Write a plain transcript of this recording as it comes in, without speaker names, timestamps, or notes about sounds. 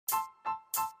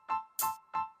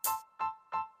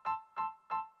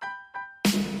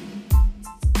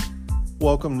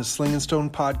Welcome to Sling and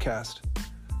Stone podcast.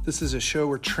 This is a show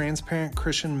where transparent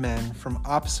Christian men from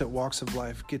opposite walks of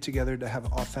life get together to have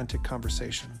authentic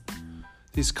conversation.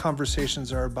 These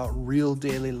conversations are about real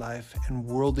daily life and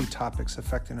worldly topics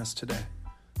affecting us today.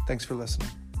 Thanks for listening.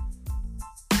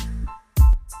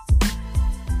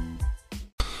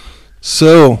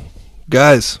 So,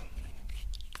 guys,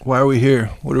 why are we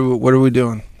here? What are we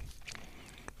doing?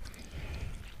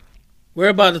 We're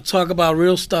about to talk about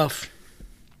real stuff,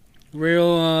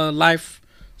 real life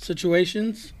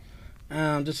situations.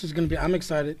 This is going to be, I'm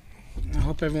excited. I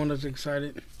hope everyone is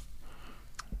excited.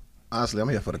 Honestly, I'm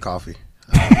here for the coffee.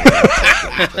 I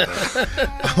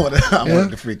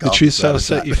wanted the free coffee. The truth shall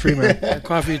set you free, man. The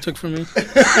coffee you took from me.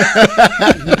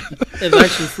 It's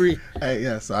actually free. Hey,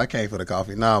 yeah, so I came for the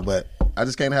coffee. No, but I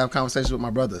just came to have conversations with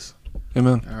my brothers.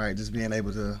 Amen. All right, just being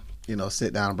able to,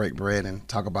 sit down and break bread and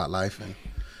talk about life and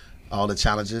all the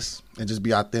challenges and just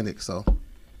be authentic. So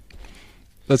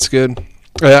that's good.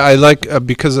 I like,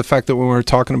 because of the fact that when we were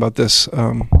talking about this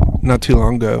not too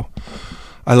long ago,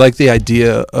 I like the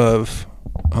idea of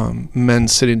men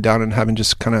sitting down and having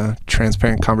just kind of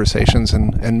transparent conversations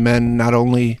and men not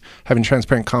only having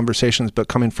transparent conversations, but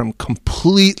coming from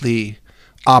completely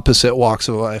opposite walks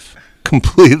of life.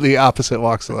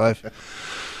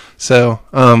 So,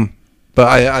 but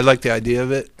I like the idea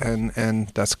of it, and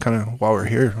that's kind of why we're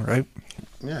here, right?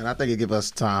 Yeah, and I think it gives us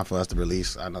time for us to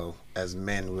release. I know as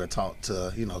men we're taught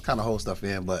to, kind of hold stuff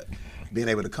in, but being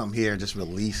able to come here and just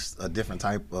release a different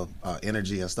type of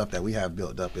energy and stuff that we have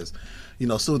built up is,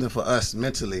 soothing for us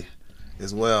mentally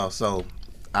as well. So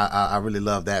I really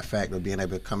love that fact of being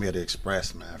able to come here to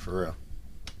express, man, for real.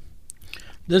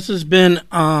 This has been,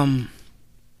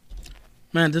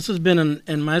 this has been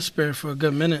in my spirit for a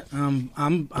good minute.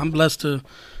 I'm blessed to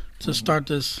start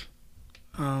this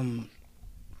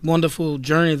wonderful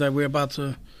journey that we're about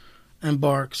to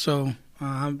embark. So,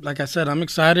 like I said, I'm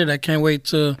excited. I can't wait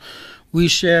till we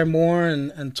share more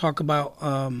and talk about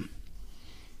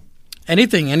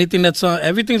anything that's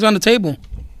everything's on the table.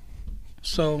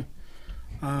 So,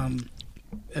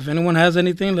 if anyone has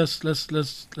anything, let's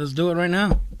do it right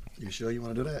now. You sure you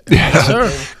want to do that? Yeah, sure.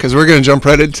 Because we're going to jump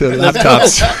right into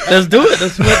laptops. Let's do it.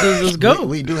 Let's go.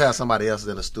 We do have somebody else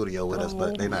in the studio with us,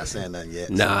 but they're not saying nothing yet.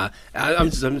 Nah,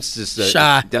 I'm just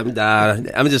shy.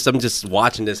 I'm just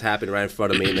watching this happen right in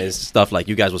front of me, and it's stuff like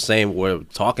you guys were saying we're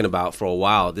talking about for a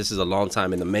while. This is a long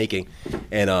time in the making,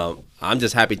 and I'm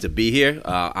just happy to be here.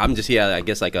 I'm just here, I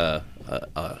guess, like an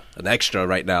extra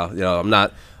right now. I'm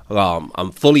not.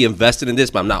 I'm fully invested in this,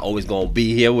 but I'm not always going to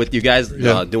be here with you guys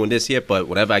doing this here. But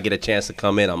whenever I get a chance to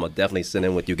come in, I'm gonna definitely sit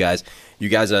in with you guys. You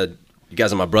guys are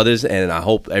my brothers, and I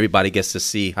hope everybody gets to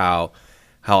see how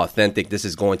authentic this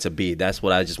is going to be. That's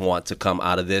what I just want to come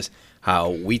out of this. How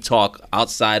we talk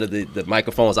outside of the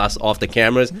microphones, off the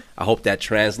cameras. I hope that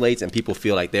translates and people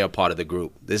feel like they're a part of the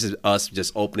group. This is us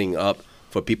just opening up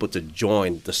for people to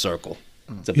join the circle,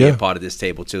 to be a part of this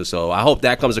table too. So I hope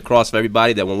that comes across for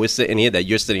everybody, that when we're sitting here, that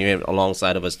you're sitting here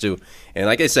alongside of us too. And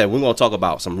like I said, we're going to talk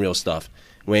about some real stuff.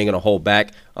 We ain't going to hold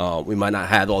back. We might not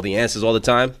have all the answers all the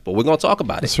time, but we're going to talk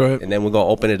about it. That's right. And then we're going to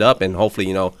open it up and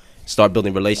hopefully, start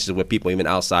building relationships with people even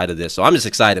outside of this. So I'm just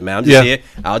excited, man. I'm just here.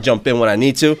 I'll jump in when I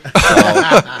need to.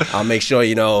 I'll make sure,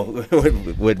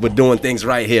 we're doing things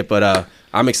right here. But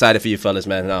I'm excited for you fellas,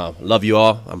 man. Love you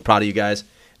all. I'm proud of you guys.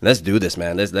 Let's do this,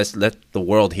 man. Let's let the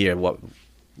world hear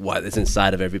what is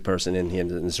inside of every person in here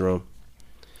in this room.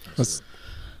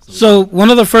 So one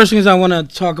of the first things I want to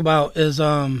talk about is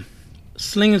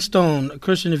Sling and Stone.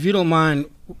 Christian, if you don't mind,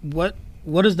 what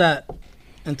is that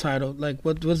entitled? Like,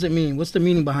 what does it mean? What's the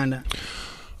meaning behind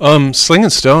that? Sling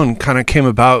and Stone kind of came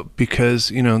about because,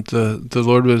 the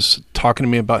Lord was talking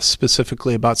to me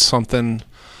specifically about something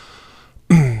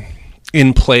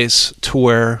in place to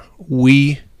where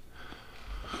we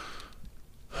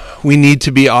need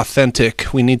to be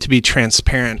authentic. We need to be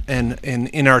transparent. And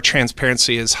in our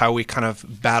transparency is how we kind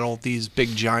of battle these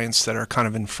big giants that are kind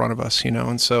of in front of us,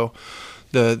 And so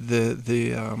the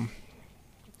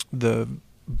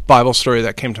Bible story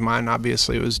that came to mind,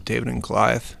 obviously, was David and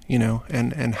Goliath,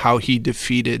 and how he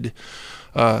defeated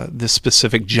this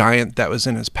specific giant that was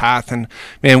in his path. And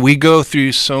man, we go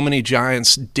through so many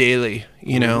giants daily,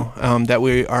 that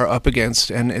we are up against.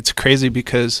 And it's crazy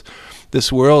because this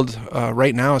world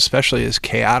right now especially is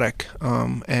chaotic,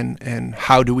 and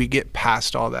how do we get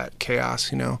past all that chaos,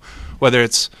 whether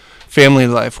it's family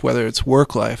life, whether it's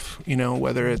work life,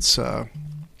 whether it's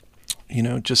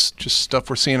just stuff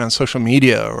we're seeing on social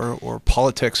media or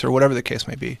politics or whatever the case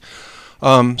may be.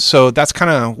 So that's kind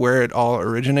of where it all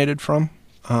originated from.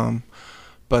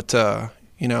 But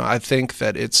I think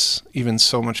that it's even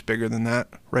so much bigger than that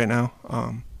right now.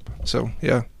 So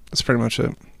yeah, that's pretty much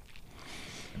it.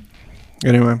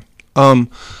 Anyway,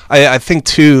 I think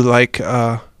too, like,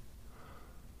 man,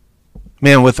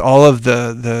 with all of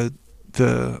the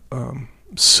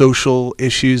social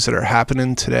issues that are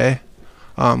happening today,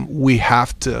 we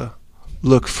have to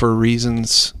look for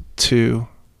reasons to,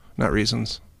 not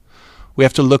reasons, we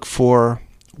have to look for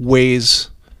ways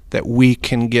that we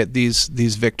can get these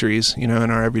victories, in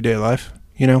our everyday life,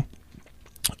 and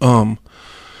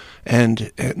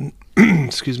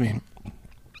excuse me,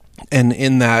 and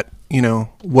in that,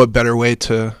 what better way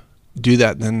to do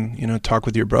that than, talk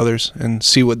with your brothers and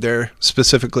see what they're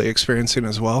specifically experiencing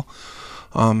as well.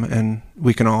 And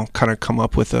we can all kind of come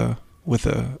up with a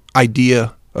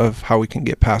idea of how we can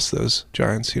get past those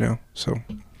giants, so.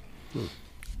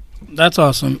 That's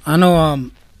awesome. I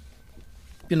know,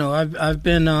 I've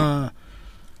been a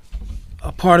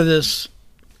part of this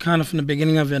kind of from the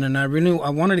beginning of it, and I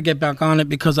wanted to get back on it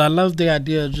because I love the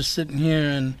idea of just sitting here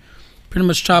and pretty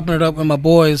much chopping it up with my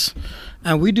boys,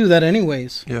 and we do that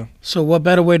anyways. Yeah. So what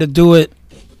better way to do it,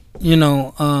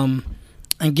 and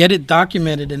get it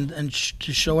documented and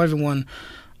to show everyone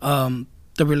the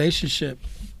relationship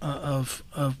of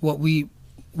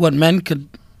what men can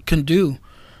do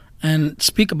and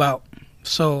speak about.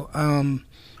 So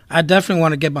I definitely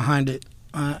want to get behind it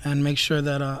and make sure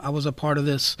that I was a part of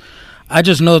this. I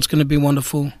just know it's going to be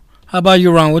wonderful. How about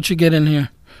you, Ron? What you get in here?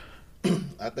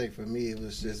 I think for me, it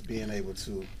was just being able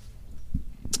to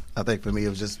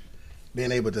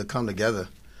come together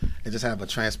and just have a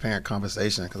transparent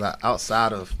conversation. Because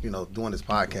outside of, doing this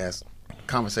podcast,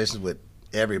 conversations with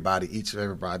everybody, each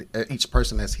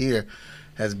person that's here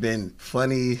has been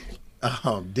funny,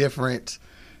 different,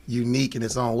 unique in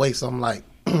its own way. So I'm like,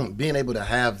 being able to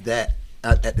have that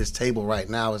at this table right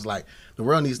now is like, the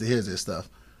world needs to hear this stuff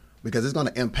because it's going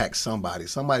to impact somebody.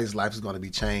 Somebody's life is going to be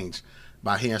changed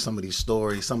by hearing some of these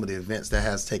stories, some of the events that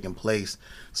has taken place.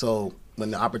 So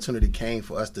when the opportunity came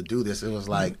for us to do this, it was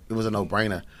like, it was a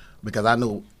no-brainer because I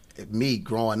knew me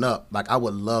growing up, like I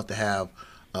would love to have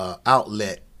an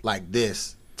outlet like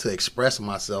this to express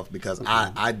myself because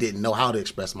I didn't know how to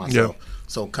express myself. Yeah.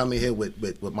 So coming here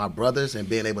with my brothers and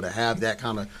being able to have that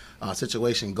kind of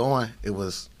situation going, it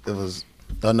was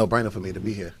a no-brainer for me to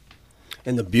be here.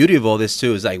 And the beauty of all this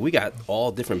too is like we got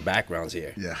all different backgrounds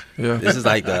here. Yeah. This is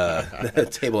like the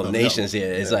table of nations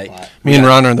here. It's like me and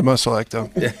Ron are the most alike though.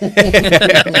 But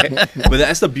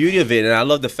that's the beauty of it, and I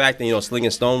love the fact that Sling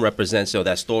and Stone represents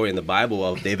that story in the Bible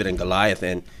of David and Goliath,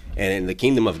 and in the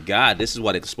kingdom of God, this is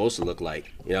what it's supposed to look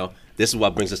like. This is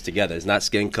what brings us together. It's not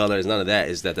skin color. It's none of that.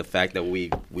 It's that the fact that we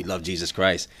love Jesus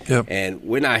Christ. Yep. And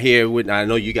we're not here. I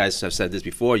know you guys have said this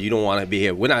before. You don't want to be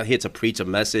here. We're not here to preach a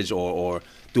message or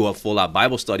do a full-out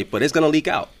Bible study, but it's going to leak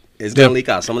out. It's going to leak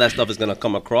out. Some of that stuff is going to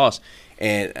come across.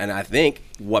 And I think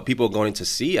what people are going to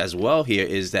see as well here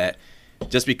is that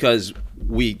just because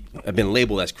we have been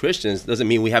labeled as Christians doesn't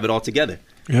mean we have it all together.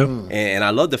 Yep. And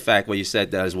I love the fact what you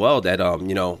said that as well, that,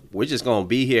 we're just going to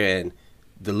be here and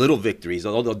the little victories,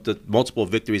 all the multiple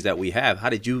victories that we have, how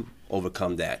did you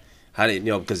overcome that? How did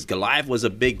because Goliath was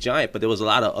a big giant, but there was a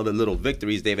lot of other little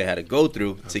victories David had to go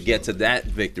through to get to that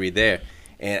victory there.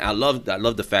 And I love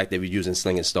the fact that we're using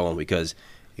Sling and Stone because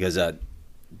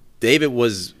David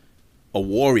was a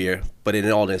warrior, but it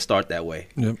all didn't start that way.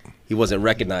 Yep. He wasn't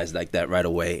recognized like that right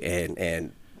away,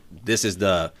 and this is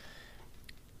the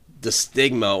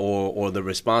stigma or the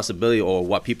responsibility or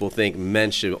what people think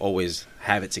men should always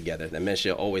have it together, that men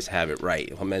should always have it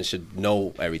right, or men should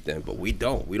know everything, but we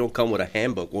don't. We don't come with a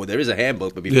handbook, or there is a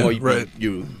handbook, but before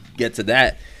you get to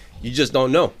that, you just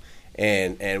don't know.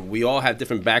 And we all have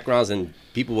different backgrounds, and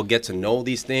people will get to know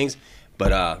these things,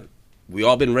 but we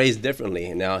all been raised differently,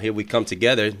 and now here we come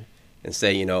together and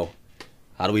say,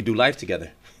 how do we do life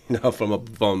together?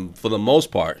 From for the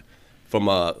most part, from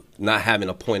not having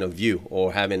a point of view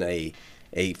or having a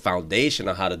foundation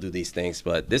on how to do these things.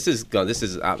 But this is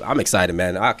I'm excited,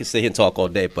 man. I can sit here and talk all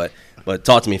day, but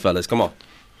talk to me, fellas. Come on.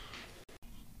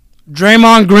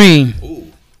 Draymond Green.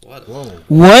 Ooh,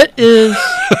 what is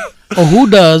or who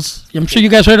does? I'm sure you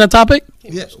guys heard that topic.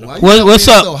 Yeah. What's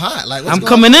up? So hot? Like, I'm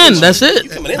coming in. That's it.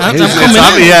 It's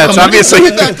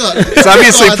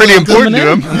obviously pretty important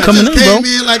to him. I'm coming in, bro. Came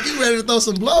in like you ready to throw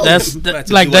some blows.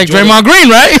 That's like Draymond Green,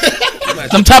 right?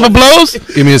 Some type of blows.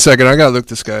 Give me a second. I gotta look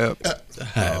this guy up.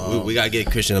 We gotta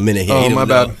get Christian a minute here. Oh, my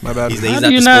bad. He's not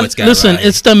the sports guy. Listen, right?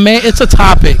 it's a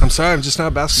topic. I'm sorry. I'm just not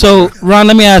a basketball So, Ron,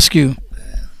 let me ask you.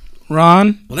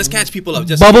 Ron? Well, let's catch people up.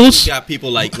 Just Bubbles? We got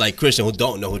people like Christian who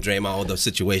don't know who Draymond or the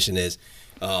situation is.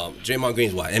 Draymond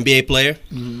Green's what? NBA player?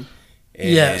 Mm-hmm. And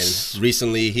yes.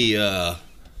 recently he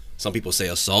Some people say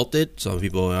assaulted. Some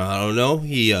people, I don't know.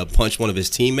 He punched one of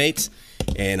his teammates,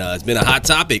 and it's been a hot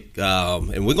topic.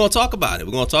 And we're going to talk about it.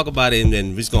 We're going to talk about it, and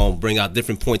we're just going to bring out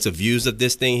different points of views of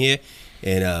this thing here.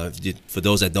 And for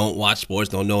those that don't watch sports,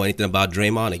 don't know anything about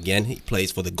Draymond, again, he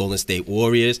plays for the Golden State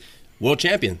Warriors, world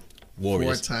champion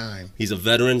Warriors. 4-time. He's a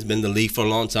veteran. He's been in the league for a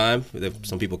long time.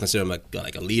 Some people consider him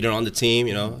like a leader on the team,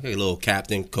 you know, like a little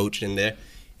captain, coach in there.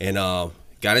 And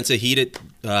got into a heated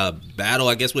battle,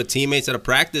 I guess, with teammates at a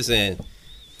practice, and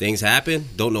things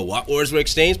happened. Don't know what words were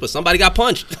exchanged, but somebody got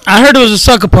punched. I heard it was a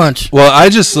sucker punch. Well,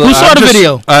 Who saw the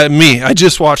video? Me. I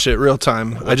just watched it real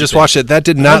time. I just watched it. That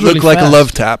did not look like a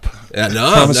love tap. Yeah, no,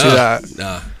 I promise you that.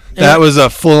 Nah. That was a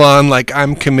full-on, like,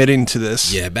 I'm committing to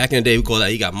this. Yeah, back in the day, we called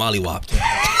that he got mollywopped.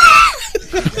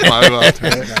 He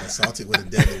got assaulted with a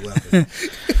deadly weapon.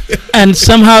 And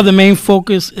somehow the main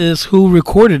focus is who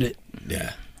recorded it.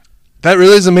 Yeah. That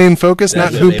really is the main focus,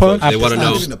 not who punched? They want to It's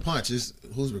not know. even the punch. It's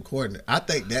who's recording it. I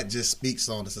think that just speaks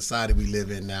on the society we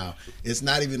live in now. It's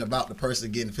not even about the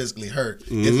person getting physically hurt.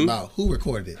 It's about who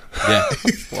recorded it. Yeah.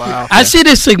 Wow. I see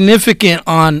this significant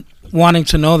on wanting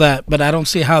to know that, but I don't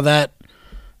see how that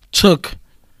took,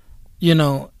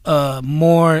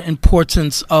 more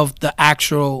importance of the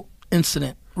actual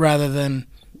incident rather than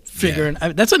figuring.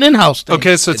 That's an in-house thing.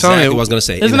 Okay, so Exactly tell me. what I was going to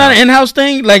say. Isn't that an in-house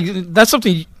thing? Like, that's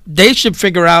something they should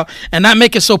figure out and not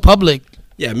make it so public.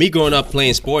 Yeah, me growing up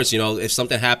playing sports, if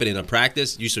something happened in a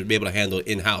practice, you should be able to handle it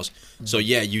in-house. So,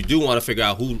 yeah, you do want to figure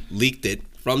out who leaked it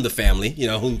from the family,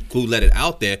 who let it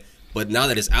out there. But now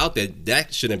that it's out there,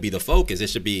 that shouldn't be the focus.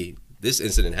 It should be, this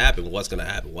incident happened. What's going to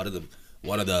happen? What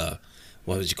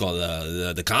would you call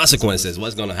the consequences?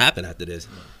 What's going to happen after this?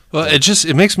 Well,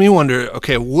 it makes me wonder,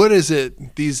 okay, what is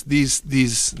it,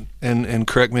 these and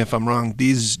correct me if I'm wrong,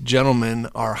 these gentlemen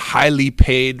are highly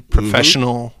paid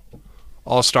professional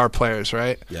all-star players,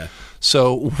 right? Yeah.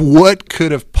 So what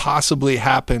could have possibly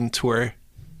happened to where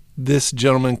this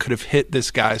gentleman could have hit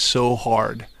this guy so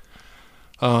hard?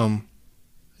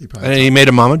 He made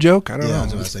a mama joke? I don't know. I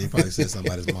was going to say, he probably said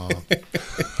somebody's mom.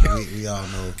 we all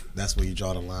know that's where you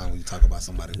draw the line when you talk about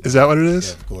somebody. Is that what it is?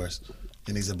 Yeah, of course.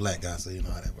 And he's a black guy, so you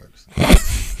know how that works.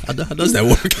 How does that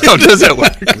work? How does that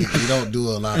work? We don't do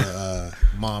a lot of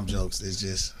mom jokes. It's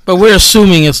just. But we're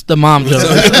assuming it's the mom joke.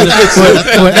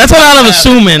 That's a lot of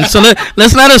assuming. So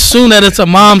let's not assume that it's a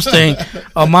mom's thing,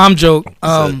 a mom joke.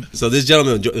 So this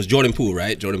gentleman was Jordan Poole,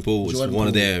 right? Jordan Poole was one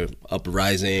of their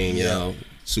uprising,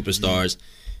 superstars.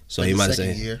 So he might have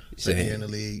said, second year in the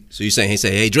league. So you saying he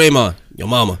say, "Hey Draymond, your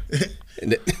mama."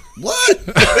 What?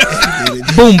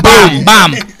 Boom, bam,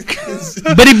 bam,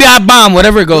 bitty bop, bomb,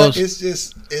 whatever it goes.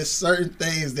 It's certain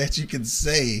things that you can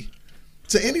say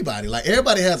to anybody. Like,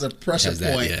 everybody has a pressure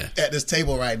point at this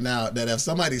table right now that if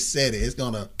somebody said it, it's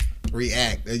gonna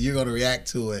react, and you're gonna react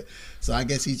to it. So I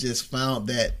guess he just found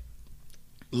that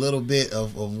little bit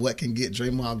of what can get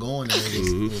Draymond going, and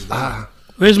it was going.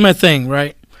 Here's my thing,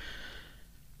 right?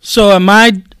 So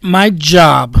my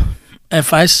job,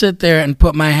 if I sit there and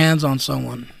put my hands on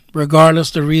someone, regardless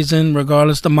the reason,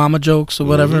 regardless the mama jokes or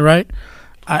whatever, right?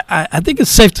 I think it's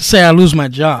safe to say I lose my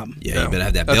job. Yeah, you better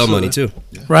have that bail money too.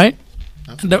 Yeah. Right?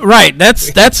 Right.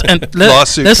 That's and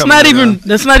lawsuit. Let's not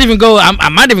even go. I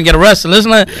might even get arrested. Let's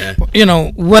not,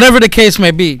 whatever the case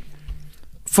may be.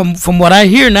 From what I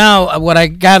hear now, what I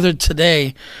gathered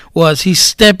today was he's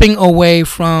stepping away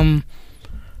from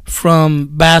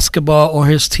basketball or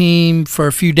his team for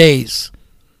a few days.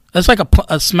 That's like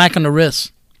a smack on the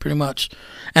wrist, pretty much.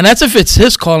 And that's if it's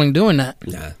his calling doing that.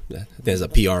 Nah, there's a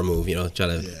PR move, try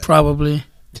to probably.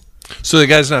 So the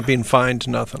guy's not being fined,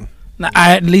 nothing.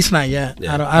 At least not yet.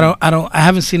 Yeah. I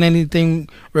haven't seen anything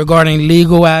regarding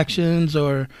legal actions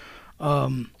or.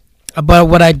 But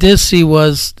what I did see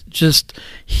was just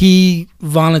he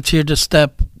volunteered to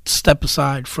step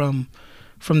aside from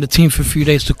the team for a few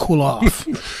days to cool off.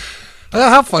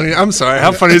 How funny. I'm sorry.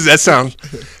 How funny does that sound?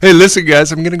 Hey, listen,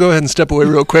 guys, I'm going to go ahead and step away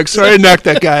real quick. Sorry to knock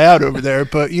that guy out over there,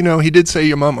 but, he did say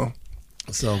your mama.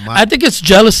 So I think it's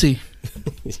jealousy.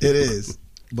 It is.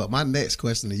 But my next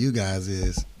question to you guys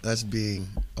is, us being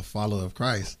a follower of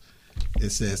Christ,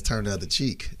 it says turn the other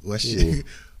cheek. What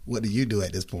do you do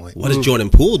at this point? What does Jordan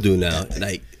Poole do now?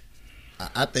 Like,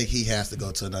 I think he has to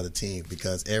go to another team,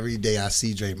 because every day I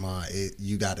see Draymond,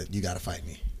 you gotta fight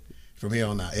me from here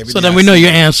on out. So then we know your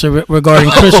answer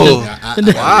regarding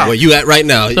Christian. Wow. Where you at right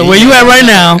now? So where you at right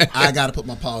now? I gotta put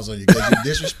my paws on you because you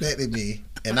disrespected me,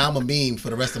 and I'm a meme for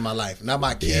the rest of my life. Now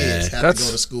my kids have to go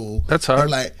to school. That's hard. They're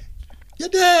like, your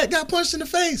dad got punched in the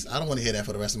face. I don't want to hear that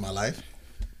for the rest of my life.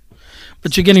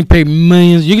 But you're getting paid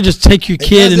millions. You can just take your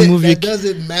kid and move your kid. It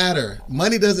doesn't matter.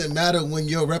 Money doesn't matter when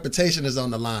your reputation is on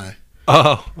the line.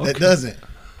 Oh, okay. It doesn't.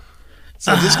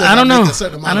 So just 'cause I don't know. make a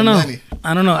certain amount I don't of know. money-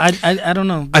 I don't know. I don't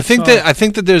know. I think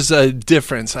that there's a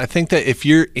difference. I think that if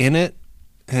you're in it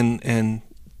and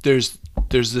there's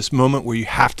this moment where you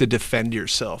have to defend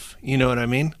yourself. You know what I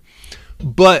mean?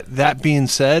 But that being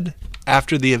said,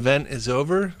 after the event is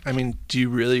over, I mean, do you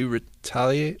really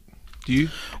retaliate? Do you?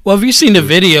 Well, if you've seen the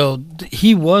video,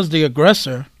 he was the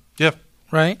aggressor, Yeah.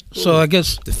 right? So I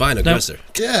guess Define aggressor.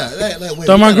 Yeah, wait,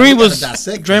 Draymond Green we gotta was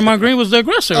dissect Draymond Green was the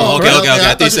aggressor. Oh, Okay, correct? okay.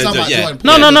 I I think thought you were so, talking yeah. about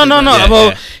Jordan No. Poole. Yeah, Well,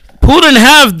 yeah. Poole didn't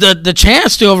have the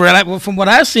chance to overreact. From what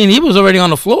I've seen, he was already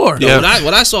on the floor. No, Yeah.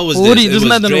 what I saw was Woody, this. It there's was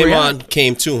nothing to Draymond react.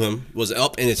 came to him, was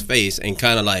up in his face, and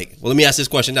kind of like, well, let me ask this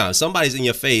question now. If somebody's in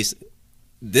your face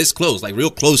this close, like real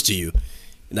close to you,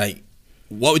 like,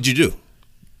 what would you do?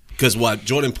 Because what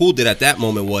Jordan Poole did at that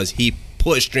moment was he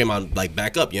pushed Draymond like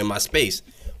back up. You're in my space.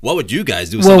 What would you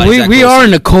guys do? if Well, somebody's that we close are to in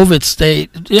you? the COVID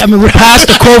state. I mean, we're past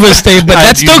the COVID state, but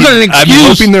that's still going to I'm excuse,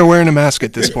 hoping they're wearing a mask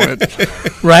at this point.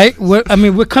 right? We're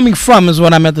coming from is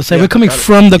what I meant to say. Yeah, We're coming got it.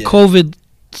 from the Yeah.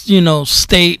 COVID,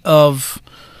 state of.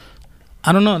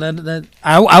 I don't know that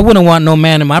I wouldn't want no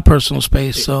man in my personal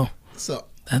space. So So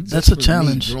that's just a for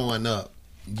challenge. Me growing up,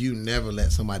 you never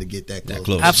let somebody get that close.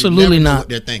 close. because Absolutely you never know not. what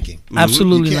they're thinking.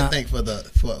 Absolutely You can't not.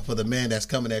 think for the man that's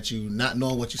coming at you, not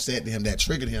knowing what you said to him that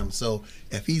triggered him. So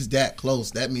if he's that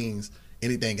close, that means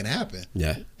anything can happen.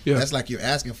 Yeah, Yeah. That's like you're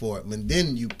asking for it. But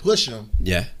then you push him.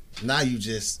 yeah, Now you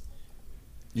just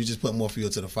put more fuel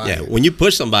to the fire. yeah. When you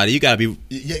push somebody, you gotta be.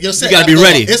 You're You gotta be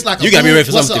ready. It's like You gotta be ready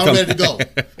for something to I'm come. ready to go.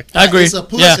 I agree. It's a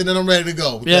push Yeah. and then I'm ready to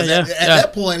go. Yeah, Because yeah, At yeah.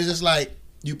 that point, it's just like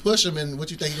you push him and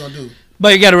what you think he's gonna do.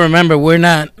 But you got to remember, we're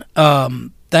not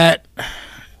that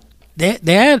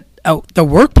they had the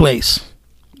workplace,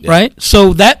 right?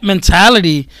 So that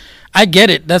mentality, I get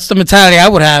it. That's the mentality I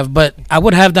would have, but I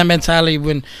would have that mentality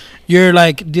when you're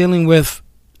like dealing with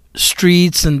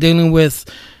streets and dealing with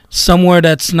somewhere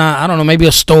that's not, I don't know, maybe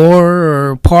a store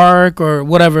or a park or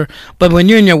whatever. But when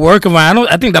you're in your work environment,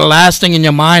 I think the last thing in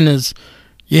your mind is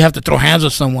you have to throw hands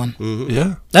with someone.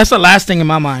 Yeah. That's the last thing in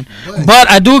my mind. But- But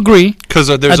I do agree. Because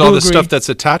I there's do all the agree. stuff that's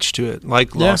attached to it,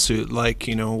 like Yeah. lawsuit, like,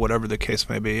 whatever the case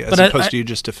may be, as But opposed to you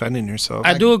just defending yourself.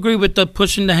 I do agree with the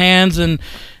pushing the hands, and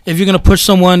if you're gonna push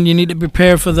someone, you need to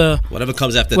prepare for the Whatever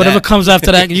comes after whatever that. comes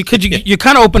after that. You're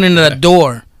kind of opening that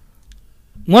door.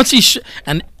 Once he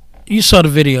and you saw the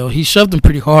video, he shoved him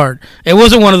pretty hard. It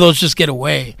wasn't one of those just get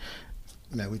away.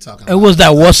 Man, we talking. It was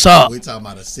that what's up. We talking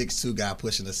about a 6'2" guy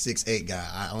pushing a 6'8" guy.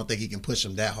 I don't think he can push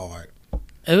him that hard.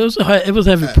 It was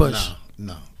a heavy push.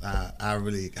 No. I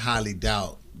really highly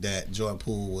doubt that Jordan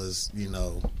Poole was,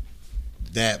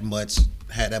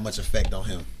 had that much effect on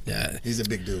him. Yeah, He's a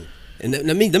big dude. and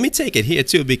let me take it here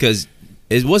too, because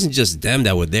it wasn't just them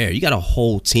that were there. You got a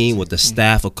whole team with the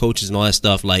staff of coaches and all that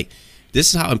stuff. Like,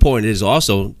 this is how important it is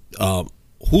also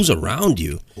who's around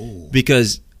you. Ooh.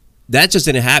 Because that just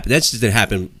didn't happen. That just didn't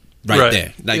happen right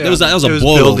there. Like, Yeah. that was a It was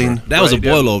boil building. over. That was a Right,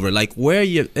 yeah. boil over. Like, where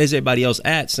is everybody else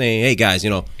at saying, hey guys,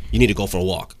 you need to go for a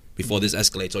walk before this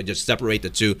escalates, or just separate the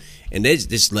two, and they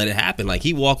just let it happen. Like,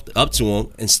 he walked up to him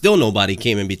and still nobody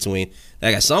came in between.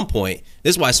 Like, at some point,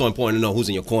 this is why it's so important to know who's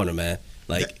in your corner, man.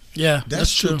 Like, Yeah,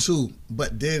 That's true too.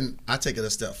 But then I take it a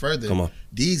step further. Come on.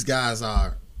 These guys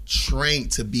are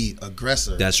trained to be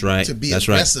aggressive. That's right. To be That's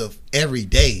right. aggressive every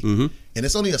day. Mhm. And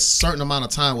it's only a certain amount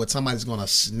of time where somebody's going to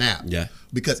snap. Yeah.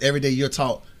 Because every day you're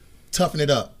taught, toughen it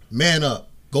up, man up,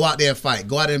 go out there and fight,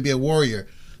 go out there and be a warrior.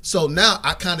 So now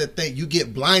I kind of think you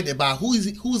get blinded by who's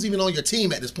even on your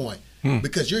team at this point,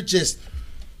 because you're just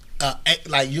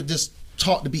you're just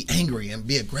taught to be angry and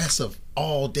be aggressive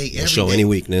all day, every don't show day. any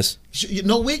weakness.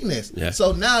 No weakness. Yeah.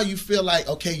 So now you feel like,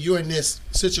 okay, you're in this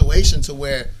situation to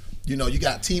where, you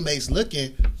got teammates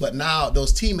looking, but now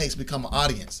those teammates become an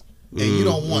audience. And you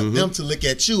don't want them to look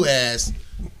at you as,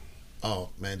 oh,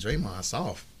 man, Draymond's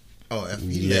soft. Oh, if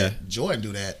he let Jordan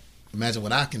do that, imagine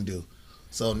what I can do.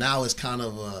 So now it's kind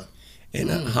of a, And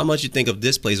how much you think of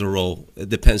this plays a role? It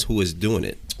depends who is doing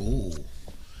it. ooh,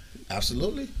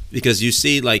 absolutely. Because you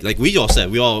see, like we all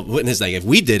said, we all witnessed, like, if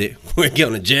we did it, we're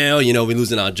going to jail, we're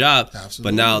losing our job. Absolutely.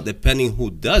 But now, depending who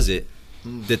does it,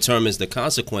 determines the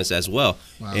consequence as well.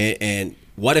 Wow. And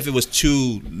what if it was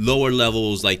two lower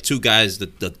levels, like two guys, the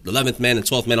 11th man and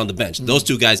 12th man on the bench? Those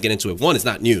two guys get into it. One, it's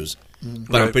not news,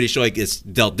 but I'm Right. pretty sure it gets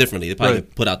dealt differently. They probably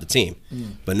Right. put out the team.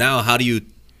 But now, how do you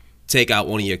take out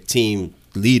one of your team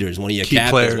leaders, one of your Key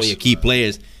captains, players. one of your key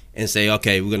players, and say,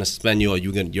 okay, we're going to suspend you, or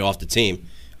you're off the team?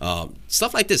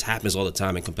 Stuff like this happens all the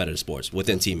time in competitive sports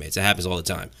within teammates. It happens all the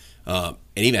time.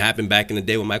 It even happened back in the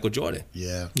day with Michael Jordan.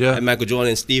 Yeah. Yeah. And Michael Jordan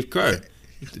and Steve Kerr.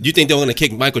 Do you think they were going to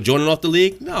kick Michael Jordan off the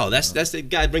league? No, that's the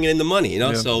guy bringing in the money.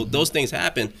 Yeah. So those things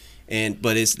happen,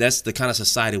 but that's the kind of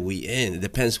society we in. It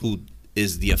depends who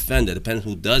is the offender. Depending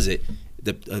who does it,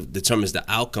 determines the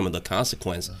outcome of the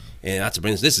consequence. And not to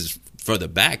bring this is further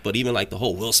back, but even like the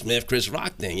whole Will Smith, Chris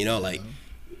Rock thing, you know, like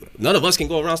none of us can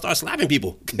go around and start slapping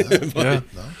people. But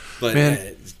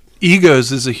man,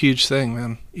 egos is a huge thing,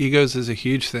 man. Egos is a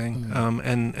huge thing,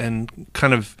 and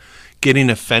kind of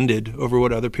getting offended over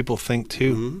what other people think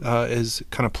too is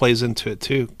kind of plays into it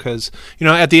too. Because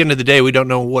at the end of the day, we don't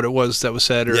know what it was that was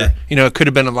said, or it could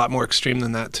have been a lot more extreme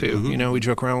than that too. We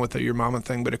joke around with the your mama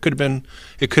thing, but it could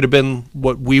have been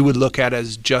what we would look at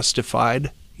as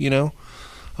justified.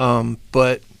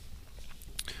 But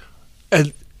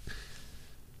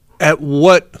at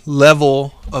what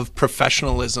level of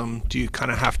professionalism do you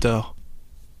kind of have to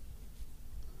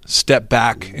step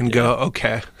back and go,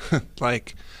 okay,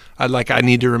 I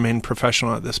need to remain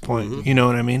professional at this point. You know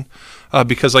what I mean?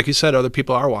 Because like you said, other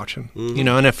people are watching.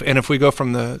 And if we go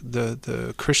from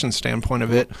the Christian standpoint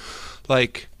of it,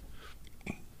 like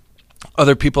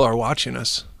other people are watching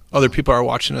us. Other people are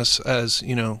watching us as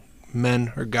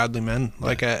men or godly men.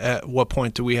 Like at what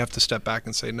point do we have to step back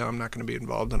and say, no, I'm not going to be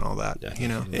involved in all that?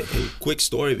 And quick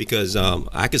story, because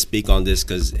I could speak on this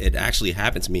because it actually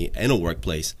happened to me in a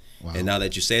workplace. Wow. And now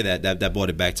that you say that brought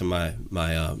it back to my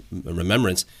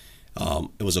remembrance.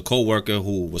 It was a coworker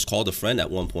who was called a friend at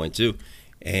one point too,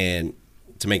 and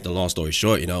to make the long story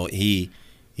short, he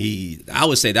I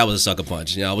would say that was a sucker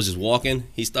punch. I was just walking,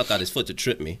 he stuck out his foot to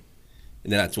trip me,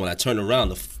 and then when I turned around,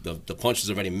 the punch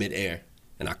was already midair.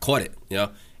 And I caught it,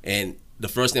 and the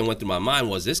first thing that went through my mind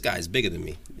was, this guy is bigger than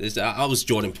me. I was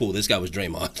Jordan Poole. This guy was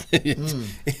Draymond.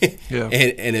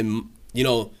 And then,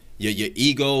 your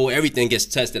ego, everything gets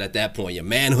tested at that point. Your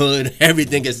manhood,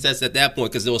 everything gets tested at that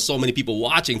point because there were so many people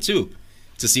watching, too,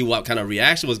 to see what kind of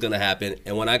reaction was going to happen.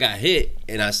 And when I got hit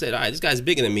and I said, all right, this guy's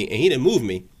bigger than me, and he didn't move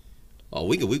me, oh,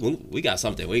 we got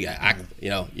something. We got,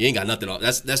 you ain't got nothing.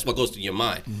 That's what goes through your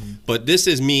mind. But this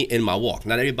is me in my walk.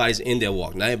 Not everybody's in their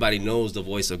walk. Not everybody knows the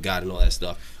voice of God and all that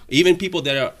stuff. Even people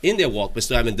that are in their walk but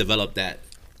still haven't developed that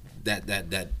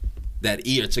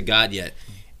ear to God yet.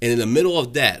 And in the middle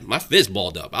of that, my fist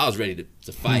balled up. I was ready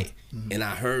to fight, and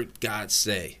I heard God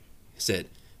said,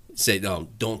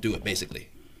 don't do it. Basically,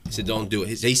 he said, don't do it.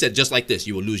 He said, just like this,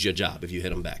 you will lose your job if you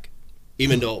hit him back,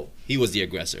 even though he was the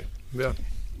aggressor. Yeah.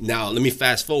 Now, let me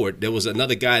fast forward. There was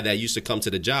another guy that used to come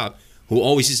to the job who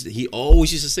always used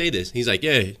to say this. He's like,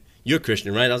 yeah, you're a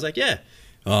Christian, right? I was like, yeah.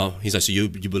 He's like, so you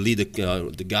believe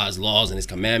the God's laws and his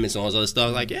commandments and all this other stuff? I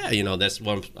was like, yeah, that's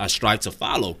what I strive to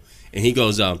follow. And he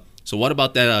goes, so what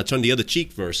about that turn the other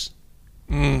cheek verse?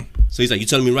 So he's like, you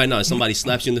telling me right now if somebody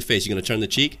slaps you in the face, you're going to turn the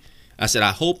cheek? I said,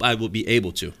 I hope I will be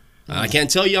able to. I can't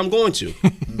tell you I'm going to,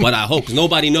 but I hope, because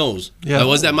nobody knows. Yeah. Like,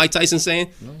 what's that Mike Tyson saying?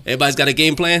 No. Everybody's got a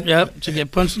game plan? Yep, to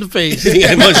get punched in the face.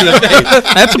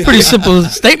 That's a pretty simple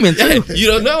statement, too. You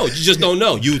don't know. You just don't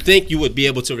know. You think you would be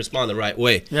able to respond the right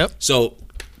way. Yep. So,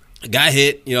 a guy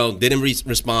hit, didn't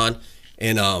respond,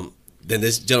 and then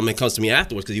this gentleman comes to me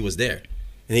afterwards because he was there.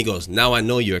 And he goes, now I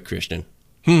know you're a Christian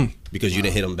because you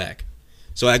didn't hit him back.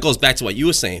 So that goes back to what you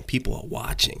were saying. People are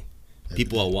watching.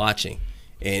 People are watching.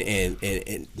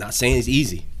 And not saying it's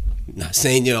easy. Not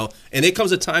saying, and there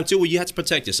comes a time, too, where you have to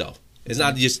protect yourself. It's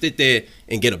not just sit there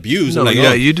and get abused. No,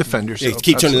 you defend yourself. You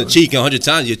keep turning the cheek 100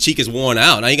 times. Your cheek is worn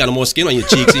out. Now you got no more skin on your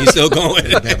cheeks, and you're still going.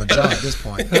 You have a job at this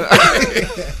point.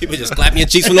 People just clapping your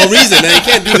cheeks for no reason. Now you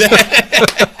can't do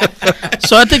that.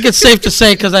 So I think it's safe to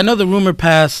say, because I know the rumor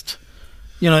passed,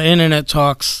 internet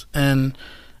talks, and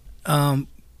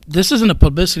this isn't a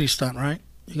publicity stunt, right?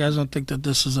 You guys don't think that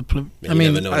this is a...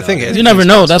 I think you never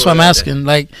know. That's why I'm asking.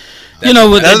 Like,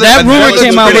 that rumor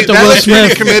came out with the Will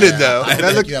Smith. Committed, though.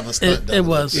 It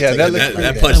was. Yeah,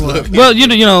 that punch looked... Well,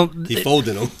 he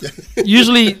folded him.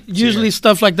 Usually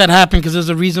stuff like that happens because there's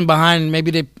a reason behind.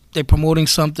 Maybe they're promoting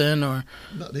something or...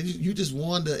 No, you just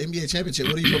won the NBA championship.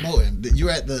 What are you promoting?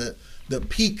 You're at the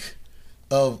peak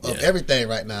of everything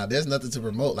right now. There's nothing to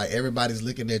promote. Like, everybody's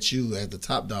looking at you as the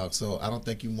top dog. So I don't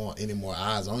think you want any more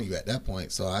eyes on you at that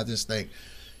point. So I just think,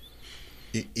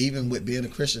 even with being a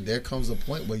Christian, there comes a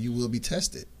point where you will be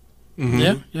tested.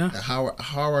 Mm-hmm. Yeah.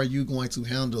 How are you going to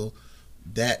handle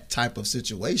that type of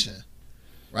situation,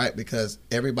 right? Because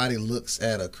everybody looks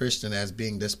at a Christian as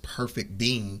being this perfect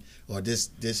being or this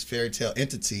fairy tale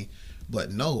entity. But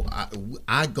no,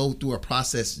 I go through a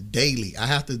process daily. I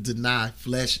have to deny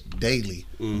flesh daily.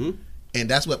 Mm-hmm. And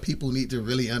that's what people need to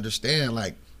really understand.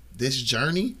 Like, this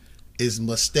journey is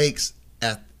mistakes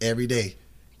every day.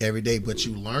 But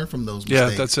you learn from those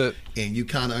mistakes. Yeah, that's it. And you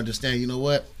kind of understand, you know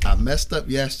what? I messed up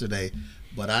yesterday,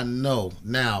 but I know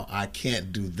now I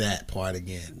can't do that part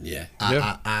again. Yeah.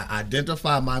 I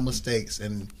identify my mistakes,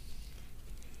 and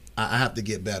I have to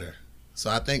get better. So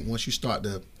I think once you start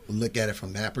to look at it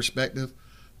from that perspective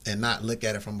and not look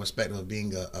at it from a perspective of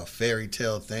being a fairy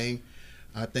tale thing,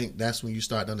 I think that's when you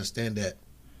start to understand that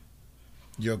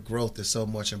your growth is so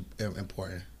much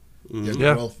important. Your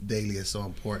growth daily is so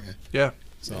important. Yeah.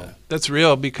 So that's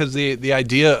real, because the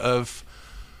idea of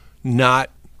not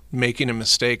making a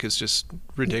mistake is just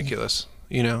ridiculous,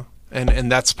 you know?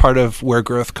 And that's part of where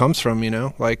growth comes from, you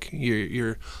know? Like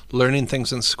you're learning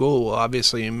things in school. Well,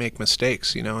 obviously you make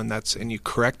mistakes, you know, and you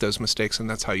correct those mistakes, and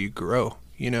that's how you grow,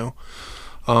 you know?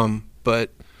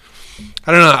 But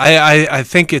I don't know. I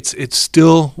think it's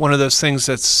still one of those things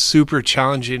that's super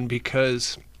challenging,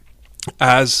 because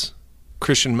as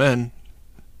Christian men,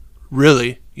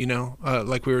 really, you know,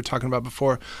 like we were talking about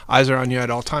before, eyes are on you at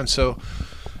all times. So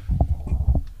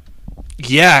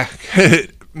yeah,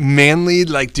 manly,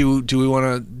 like, do we want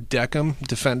to deck them,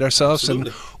 defend ourselves,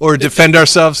 or defend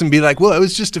ourselves and be like, well, I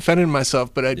was just defending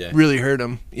myself, but I really hurt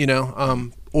him, you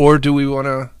know? Or do we want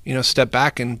to, you know, step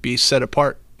back and be set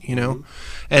apart, you know?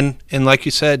 And like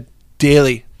you said,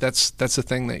 daily, that's the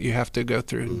thing that you have to go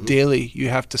through. Daily, you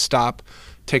have to stop,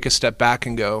 take a step back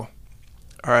and go,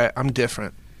 all right, I'm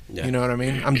different. You know what I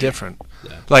mean? I'm different.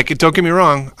 Like, don't get me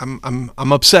wrong,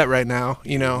 I'm upset right now.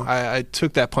 You know, I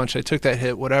took that punch, I took that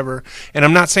hit, whatever. And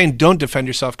I'm not saying don't defend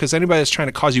yourself, because anybody that's trying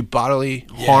to cause you bodily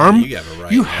harm,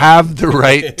 you have the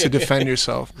right to defend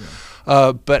yourself.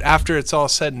 But after it's all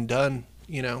said and done,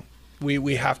 you know,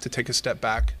 we have to take a step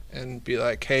back and be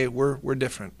like, hey, we're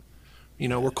different. You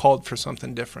know, we're called for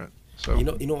something different. So you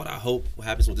know what I hope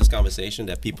happens with this conversation,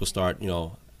 that people start, you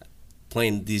know,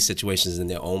 playing these situations in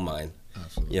their own mind.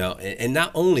 Absolutely. You know, and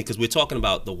not only because we're talking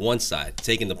about the one side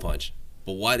taking the punch,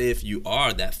 but what if you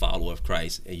are that follower of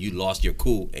Christ and you lost your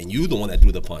cool and you the one that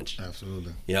threw the punch?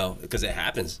 Absolutely. You know, because it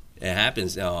happens. It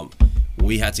happens.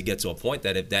 We had to get to a point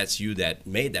that if that's you that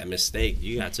made that mistake,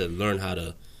 you have to learn how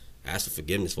to ask for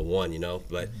forgiveness, for one. You know,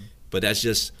 but that's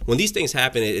just, when these things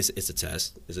happen, it's a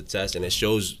test. It's a test, and it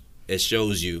shows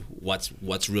you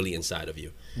what's really inside of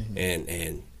you,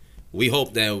 and we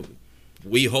hope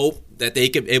that they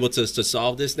could be able to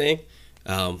solve this thing,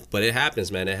 but it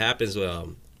happens, man. It happens.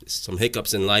 Some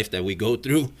hiccups in life that we go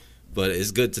through, but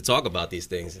it's good to talk about these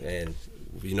things. And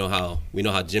we know how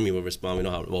Jimmy would respond. We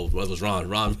know how. Well, what was Ron?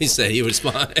 Ron, he said he would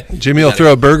respond. Jimmy will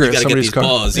throw a burger at somebody's car.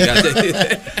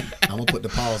 I'm gonna put the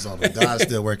pause on it. God's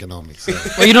still working on me. So.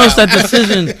 Well, you know, it's that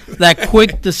decision, that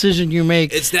quick decision you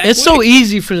make. It's so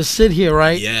easy for to sit here,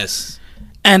 right? Yes.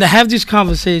 And to have these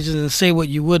conversations and say what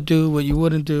you would do, what you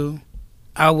wouldn't do.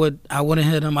 I wouldn't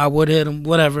hit him. I would hit him.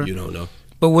 Whatever. You don't know.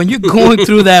 But when you're going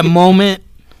through that moment,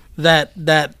 that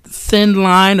thin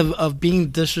line of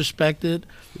being disrespected,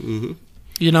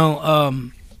 you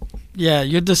know,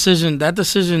 your decision,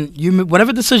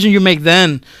 whatever decision you make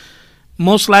then,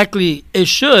 most likely it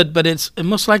should, but it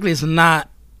most likely is not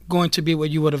going to be what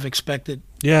you would have expected.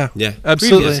 Yeah,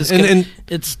 absolutely. And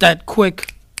it's that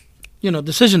quick, you know,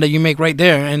 decision that you make right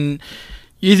there, and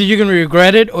either you're going to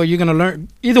regret it or you're going to learn.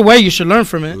 Either way, you should learn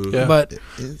from it. Yeah. But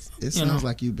it sounds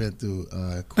like you've been through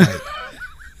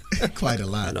quite a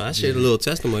lot. I shared a little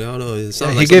testimony. I don't know. It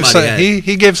sounds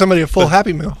he gave somebody a full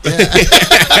Happy Meal.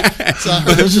 So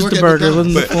it was just the burger. It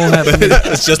wasn't the full Happy Meal.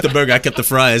 It's just the burger. I kept the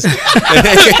fries.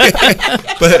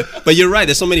 but you're right.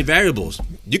 There's so many variables.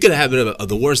 You could have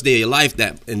the worst day of your life,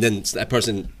 and then that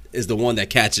person is the one that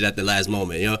catches it at the last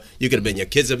moment. You know, you could have been, your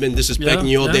kids have been disrespecting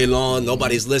you all day long.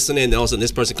 Nobody's listening. And all of a sudden,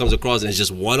 this person comes across, and it's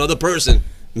just one other person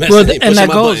messing, and that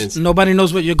goes. Buttons. Nobody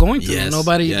knows what you're going through. Yes,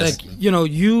 Nobody, like, you know,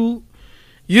 you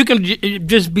can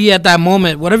just be at that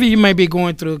moment. Whatever you may be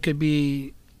going through, it could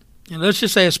be, you know, let's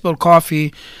just say I spilled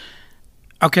coffee.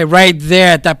 Okay, right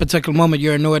there at that particular moment,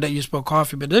 you're annoyed that you spilled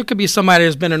coffee. But there could be somebody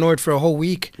that's been annoyed for a whole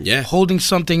week, holding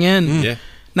something in. Yeah.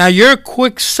 Now, your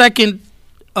quick second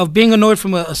of being annoyed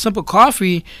from a simple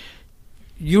coffee,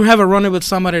 you have a run-in with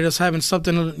somebody that's having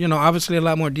something, you know, obviously a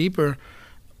lot more deeper.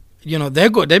 You know,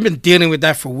 they've been dealing with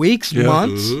that for weeks,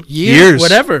 months, years,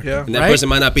 whatever. Yeah. And that person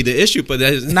might not be the issue, but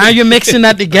now you're mixing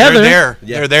that together.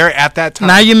 They're there at that time.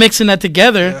 Now you're mixing that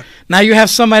together. Yeah. Now you have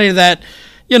somebody that,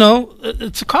 you know,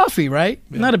 it's a coffee, right?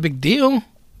 Yeah. Not a big deal.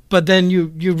 But then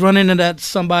you run into that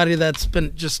somebody that's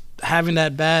been just having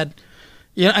that bad,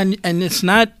 you know, and it's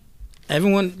not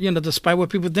everyone, you know, despite what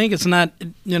people think, it's not,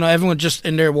 you know, everyone just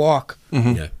in their walk.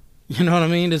 Yeah. You know what I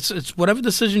mean? It's whatever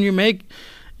decision you make,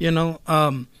 you know,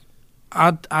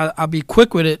 I'll be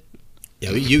quick with it.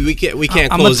 Yeah, we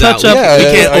can't close out.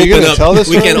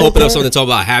 We can't open up something to talk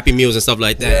about Happy Meals and stuff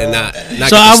like that, and not.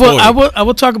 So I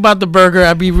will talk about the burger.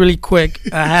 I'll be really quick.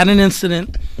 I had an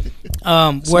incident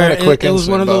where it was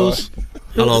one of those.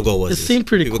 How long ago was it? It seemed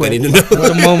pretty People quick need to know. at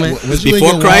the moment. Was you in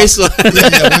Before your Christ? walk?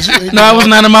 No, I was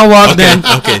not in my walk then.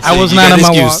 Okay, so I was you not got in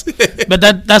an my walk. excuse. But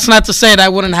that's not to say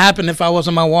that wouldn't happen if I was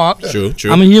in my walk. True.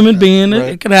 I'm a human being.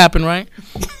 Right. It could happen, right?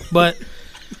 But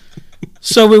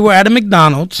so we were at a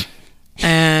McDonald's,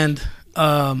 and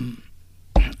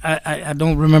I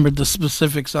don't remember the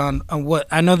specifics on what.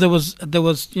 I know there was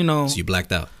you know. So you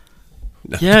blacked out.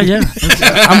 Yeah.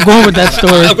 I'm going with that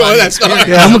story. I'm going with that story.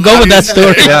 Yeah, I'm gonna go with that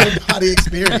story. Yeah. Body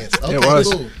experience. Okay, It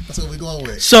was. cool. That's what we're going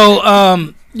with. So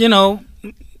you know,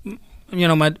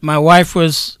 my wife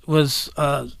was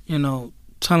you know,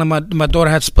 telling my daughter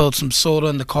had spilled some soda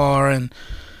in the car, and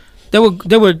they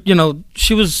were you know,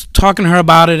 she was talking to her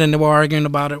about it, and they were arguing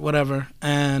about it, whatever.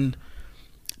 And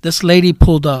this lady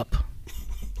pulled up.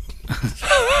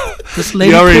 This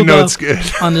lady You already pulled know up it's good.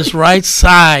 on this right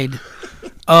side.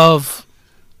 I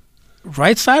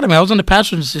mean, I was in the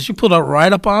passenger seat. She pulled up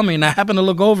right up on me, and I happened to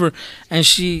look over, and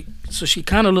she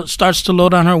kind of starts to lower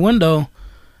down her window,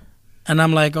 and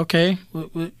I'm like, okay,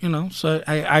 you know. So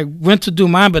I went to do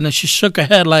mine, but then she shook her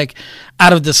head like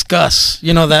out of disgust.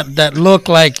 You know, that look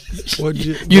like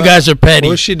you guys are petty.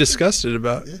 What was she disgusted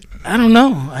about? I don't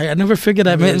know. I never figured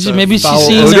that. There's a Maybe she's foul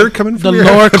seen odor the coming from your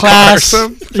lower car or class,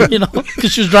 something? you know,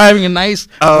 because she was driving a nice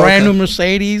brand new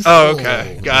Mercedes. Oh,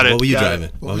 okay. Got it. What were you got driving?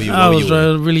 it. What were you? I What were was you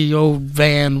in? a really old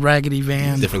van, raggedy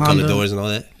van. Different Honda. colored doors and all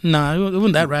that. Nah, it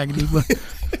wasn't that raggedy, but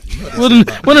it wasn't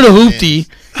a hoopty.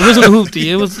 It wasn't a hoopty.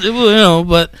 It was you know.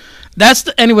 But that's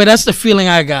the feeling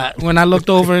I got when I looked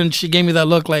over and she gave me that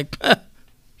look like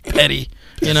petty.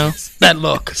 You know, that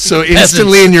look. So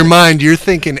instantly in your mind, you're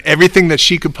thinking everything that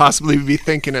she could possibly be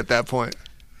thinking at that point.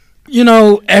 You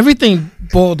know, everything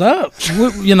boiled up.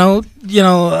 You know. She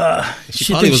probably thinks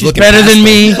was she's looking better past than her.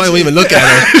 me. She probably wouldn't even look at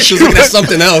her. She was looking at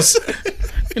something else.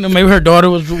 You know, maybe her daughter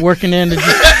was working in,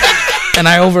 and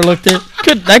I overlooked it.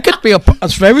 That could be a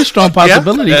very strong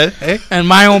possibility. Yeah. Hey. And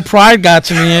my own pride got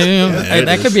to me. You know, there it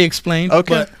that is. could be explained.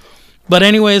 Okay. But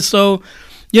anyway, so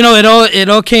you know, it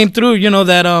all came through. You know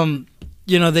that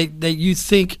you know that you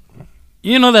think,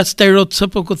 you know, that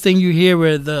stereotypical thing you hear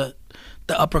where the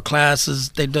upper classes,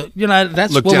 they do, you know,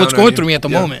 that's Look what down was on going you. through me at the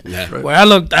Yeah. moment. Yeah. Right. Where I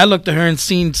looked at her and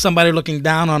seen somebody looking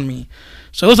down on me.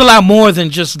 So it was a lot more than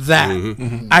just that.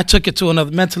 Mm-hmm. I took it to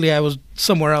another. Mentally, I was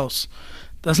somewhere else.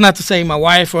 That's not to say my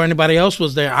wife or anybody else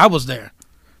was there. I was there.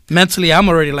 Mentally, I'm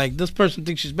already like, this person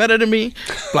thinks she's better than me.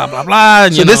 Blah blah blah.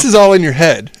 And, So you this know, is all in your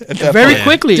head at that very point.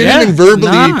 quickly. Didn't yeah. even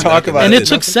verbally Nah. talk about And it. it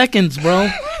took seconds, bro.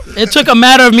 It took a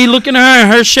matter of me looking at her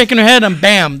and her shaking her head, and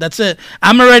bam, that's it.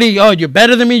 I'm already, oh, you're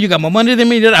better than me. You got more money than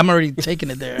me. I'm already taking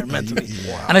it there mentally.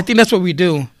 And I think that's what we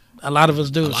do. A lot of us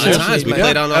do. A lot of times we Like,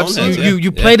 play down our own absolutely. heads.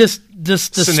 you play this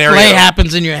display Scenario.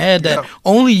 happens in your head that Yeah.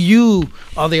 only you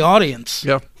are the audience.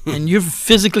 Yeah. And you're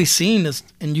physically seeing this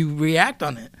and you react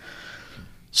on it.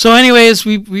 So anyways,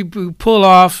 we pull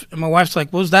off and my wife's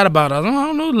like, what was that about? I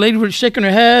don't know. The lady was shaking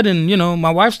her head and, you know, my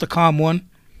wife's the calm one,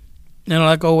 you know,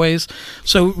 like always.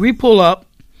 So we pull up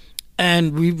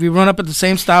and we run up at the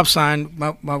same stop sign.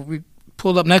 We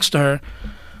pulled up next to her.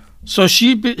 So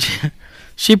she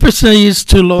proceeds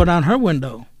to lower down her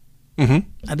window.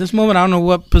 Mm-hmm. At this moment, I don't know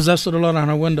what possessed her to lower down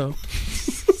her window.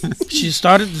 She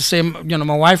started to say, you know,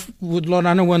 my wife would lower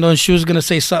down her window and she was going to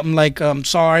say something like,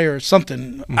 sorry or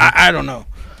something. Mm-hmm. I don't know.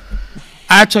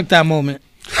 I took that moment.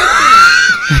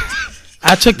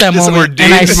 I took that This moment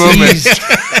and I ordained moment. seized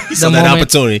He saw the that moment.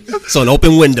 opportunity. So an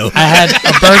open window. I had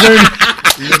a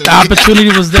burger. The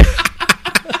opportunity was there.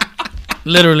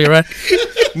 Literally, right?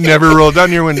 Never rolled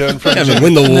down your window in front of you.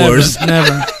 Having window wars.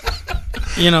 Never.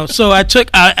 You know, so I took,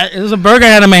 it was a burger I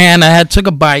had in my hand. I took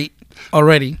a bite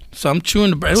already. So I'm chewing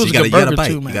the burger. It So was you a good gotta burger bite.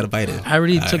 too, You man. gotta bite it. I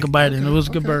already All took a right. bite and it was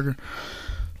a good burger.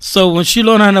 So when she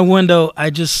lowered down the window, I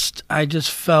just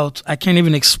felt, I can't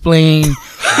even explain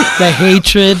the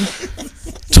hatred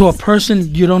to a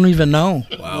person you don't even know.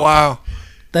 Wow.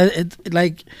 That it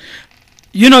like,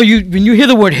 you know, when you hear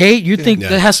the word hate, you think Yeah.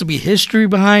 there has to be history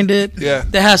behind it. Yeah.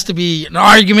 There has to be an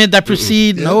argument that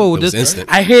precedes. No, It was instant.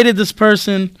 I hated this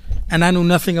person, and I knew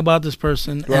nothing about this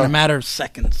person in Wow. a matter of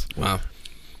seconds. Wow.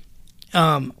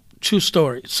 True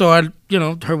story. So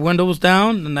her window was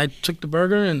down, and I took the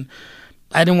burger, and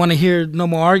I didn't want to hear no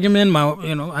more argument.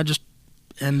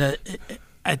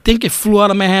 I think it flew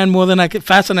out of my hand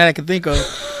faster than I could think of.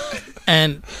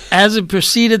 And as it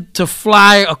proceeded to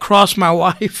fly across my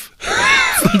wife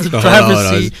from the driver's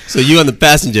Hold on. seat, So you on the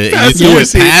passenger, and you Passenger threw it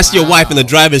seat. past your wife in the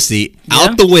driver's seat, Yeah.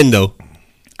 out the window.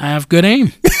 I have good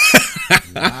aim.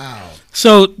 Wow.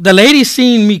 So the lady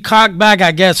seen me cock back,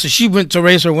 I guess, so she went to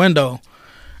raise her window.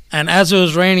 And as it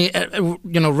was raining,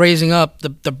 raising up,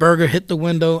 the burger hit the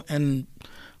window and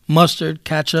mustard,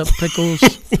 ketchup, pickles,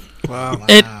 Wow.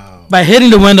 It by hitting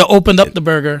the window opened up the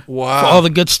burger Wow. for all the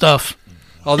good stuff.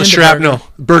 All the in the shrapnel.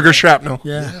 Burger shrapnel.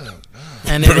 Yeah.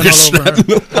 And it went all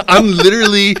over her. I'm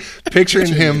literally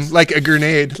picturing him like a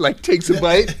grenade, like takes a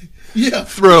bite, Yeah.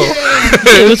 throw.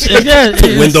 It was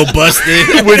Window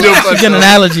busted. Window a good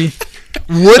analogy.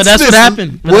 What's But that's this- what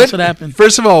happened. But that's what happened.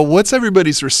 First of all, what's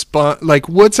everybody's response? Like,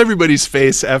 what's everybody's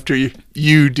face after you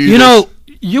do You this? know,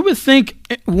 you would think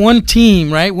one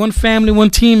team, right? One family, one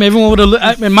team. Everyone would have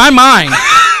looked. In my mind,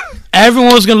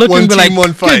 everyone was gonna look One and be team, like,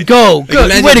 one fight. "Good go, Like, good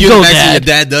imagine way to you go, imagine your Dad."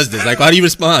 dad does this. Like, how do you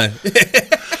respond?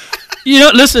 You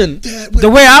know, listen, the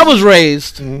way I was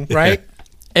raised, Mm-hmm. right?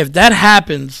 If that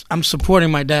happens, I'm supporting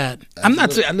my dad. I'm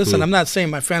not listen. I'm not saying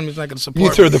my family's not gonna support.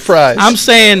 You throw me. the fries. I'm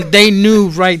saying they knew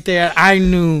right there. I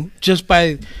knew just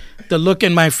by the look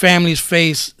in my family's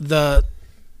face.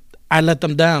 I let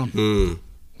them down.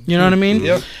 You know what I mean?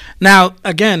 Yep. Now,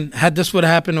 again, had this would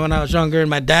have happened when I was younger, and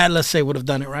my dad, let's say, would have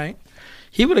done it right,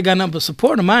 he would have gotten up with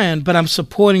support on my end. But I'm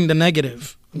supporting the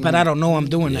negative. But I don't know I'm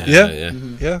doing that. Yeah. yeah.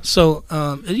 Yeah. So,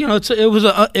 you know,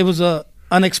 it was a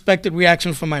unexpected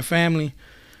reaction from my family.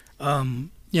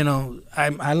 You know,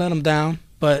 I let them down,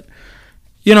 but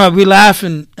you know, we laugh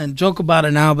and joke about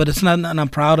it now, but it's not nothing I'm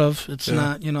proud of. It's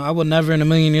not, you know, I would never in a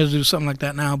million years do something like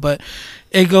that now, but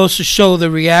it goes to show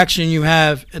the reaction you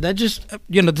have. That just,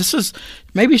 you know,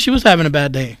 maybe she was having a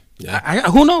bad day. Yeah.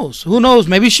 Who knows? Who knows?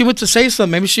 Maybe she went to say something.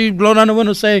 Maybe she blow down the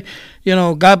window and say, you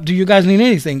know, God, do you guys need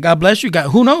anything? God bless you. God,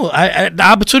 who knows? The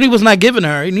opportunity was not given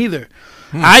her neither.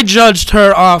 I judged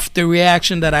her off the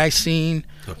reaction that I seen.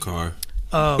 A car.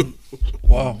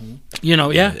 Wow. You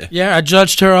know, yeah. I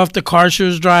judged her off the car she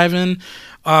was driving,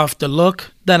 off the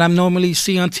look that I normally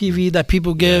see on TV that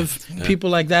people give people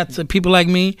like that to people like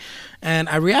me, and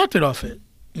I reacted off it.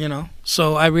 You know,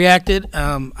 so I reacted.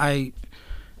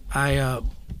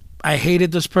 I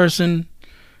hated this person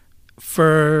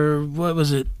for what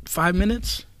was it? 5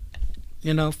 minutes.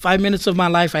 You know, 5 minutes of my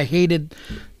life, I hated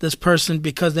this person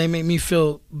because they made me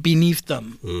feel beneath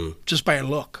them just by a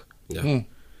look. Yeah.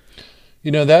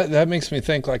 You know, that makes me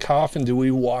think, like, how often do we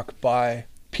walk by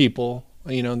people,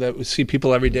 you know, that we see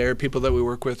people every day, or people that we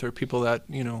work with, or people that,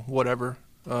 you know, whatever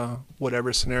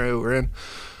scenario we're in,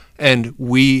 and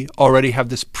we already have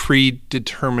this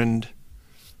predetermined,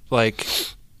 like,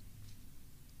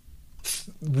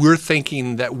 we're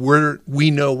thinking that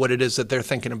we know what it is that they're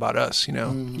thinking about us, you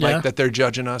know, like that they're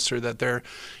judging us, or that they're,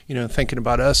 you know, thinking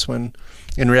about us, when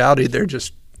in reality they're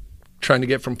just trying to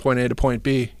get from point A to point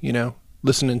B, you know,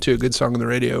 listening to a good song on the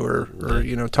radio, or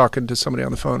you know, talking to somebody on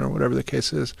the phone, or whatever the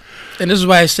case is. And this is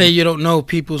why I say you don't know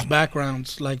people's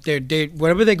backgrounds, like they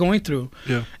whatever they're going through.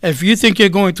 Yeah. If you think you're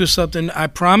going through something, I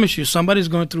promise you somebody's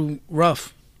going through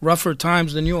rougher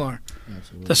times than you are.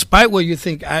 Absolutely. Despite what you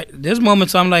think, there's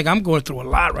moments I'm like, I'm going through a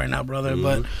lot right now, brother.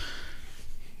 But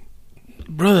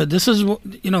brother, this is,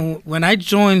 you know, when I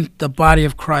joined the body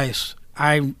of Christ,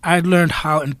 I learned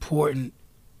how important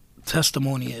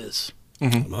testimony is.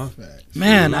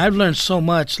 Man, I've learned so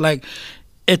much. Like,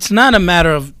 it's not a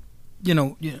matter of, you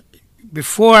know,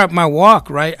 before my walk,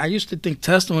 right, I used to think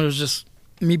testimony was just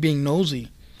me being nosy,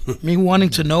 me wanting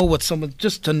to know what someone,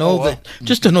 just to know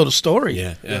just to know the story.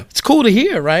 Yeah. It's cool to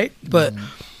hear, right? But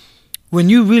when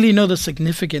you really know the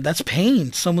significance, that's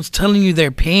pain. Someone's telling you their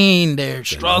pain, their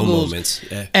struggles, moments.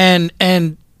 Yeah.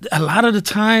 and a lot of the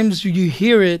times you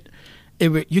hear it,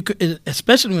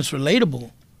 especially when it's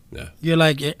relatable. Yeah. You're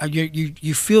like,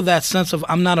 you feel that sense of,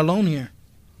 I'm not alone here.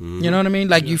 You know what I mean?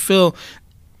 Like, you feel,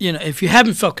 you know, if you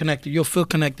haven't felt connected, you'll feel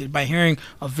connected by hearing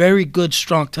a very good,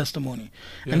 strong testimony.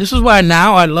 And this is why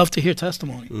now I love to hear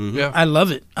testimony. Yeah. I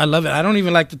love it. I don't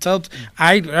even like to tell.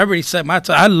 I already said my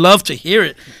time. I love to hear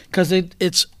it because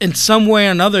it's in some way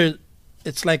or another,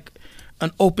 it's like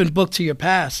an open book to your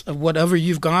past of whatever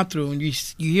you've gone through, and you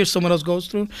hear someone else goes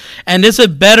through, and it's a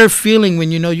better feeling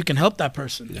when you know you can help that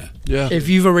person. Yeah. If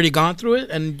you've already gone through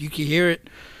it and you can hear it,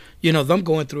 you know, them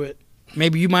going through it.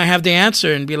 Maybe you might have the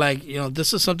answer and be like, you know,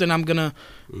 this is something I'm gonna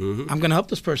help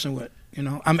this person with. You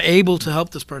know, I'm able to help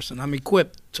this person. I'm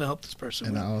equipped to help this person.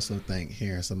 And I also think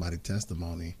hearing somebody's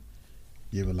testimony,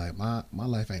 you be like, my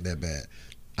life ain't that bad.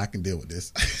 I can deal with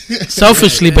this.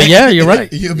 Selfishly, but yeah, you're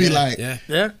right. You'll be like,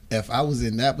 Yeah. if I was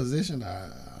in that position,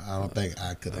 I don't think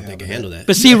I could handle that.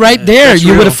 But see, right there, That's you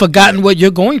real. would have forgotten what you're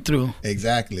going through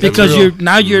Exactly. because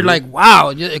you're like, wow,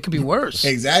 it could be worse.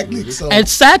 Exactly. So And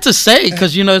it's sad to say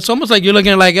because, you know, it's almost like you're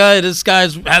looking at like, this guy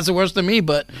has it worse than me,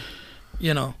 but,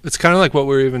 you know. It's kind of like what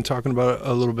we were even talking about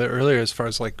a little bit earlier, as far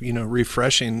as, like, you know,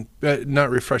 refreshing, not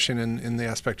refreshing in the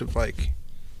aspect of, like,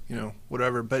 you know,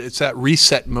 whatever, but it's that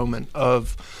reset moment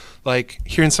of, like,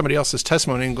 hearing somebody else's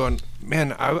testimony and going,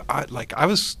 man,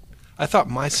 I I thought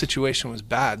my situation was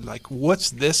bad. Like,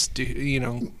 what's this,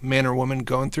 man or woman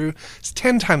going through? It's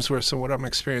 10 times worse than what I'm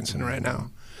experiencing right now.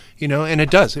 And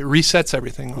it does. It resets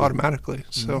everything automatically.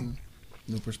 So,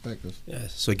 new perspective. Yeah.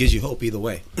 So it gives you hope either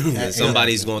way.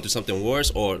 Somebody's going through something worse,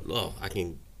 or I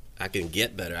can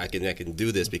get better. I can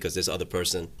do this because this other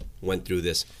person went through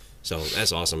this. So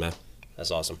that's awesome, man. That's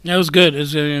awesome. Yeah, it was good.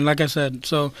 Like I said,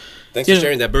 so thanks for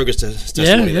sharing that burger's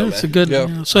testimony. Yeah, it's a good.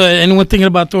 Yeah. So anyone thinking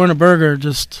about throwing a burger,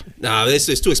 just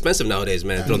it's too expensive nowadays,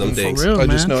 man. Throw them things. Real, I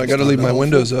just know I got to leave my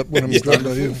windows up when I'm driving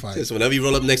by you. So whenever you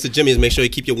roll up next to Jimmy's, make sure you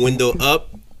keep your window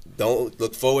up. Don't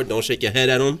look forward. Don't shake your head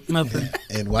at him. Nothing.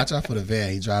 And watch out for the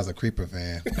van. He drives a creeper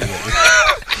van.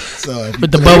 So if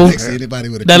with the bubble, anybody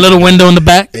with that little window in the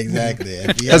back. Exactly.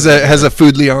 Has a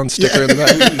Food Leon sticker in the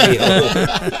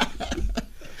back.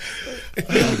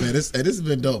 Oh man, this has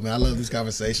been dope, man. I love this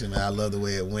conversation, man. I love the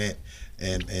way it went.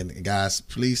 And guys,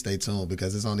 please stay tuned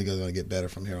because it's only going to get better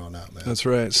from here on out, man. That's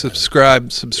right. Subscribe.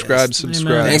 Yes. Subscribe.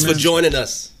 Thanks for joining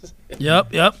us.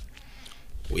 Yep.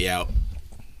 We out.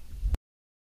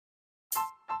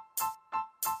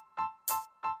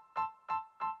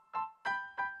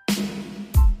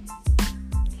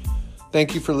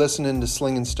 Thank you for listening to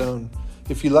Sling and Stone.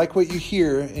 If you like what you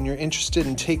hear and you're interested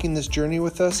in taking this journey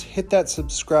with us, hit that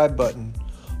subscribe button.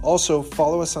 Also,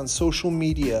 follow us on social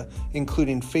media,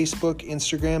 including Facebook,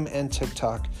 Instagram, and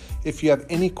TikTok. If you have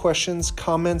any questions,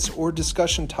 comments, or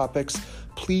discussion topics,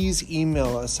 please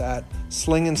email us at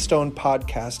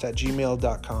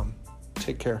slingandstonepodcast@gmail.com.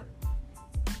 Take care.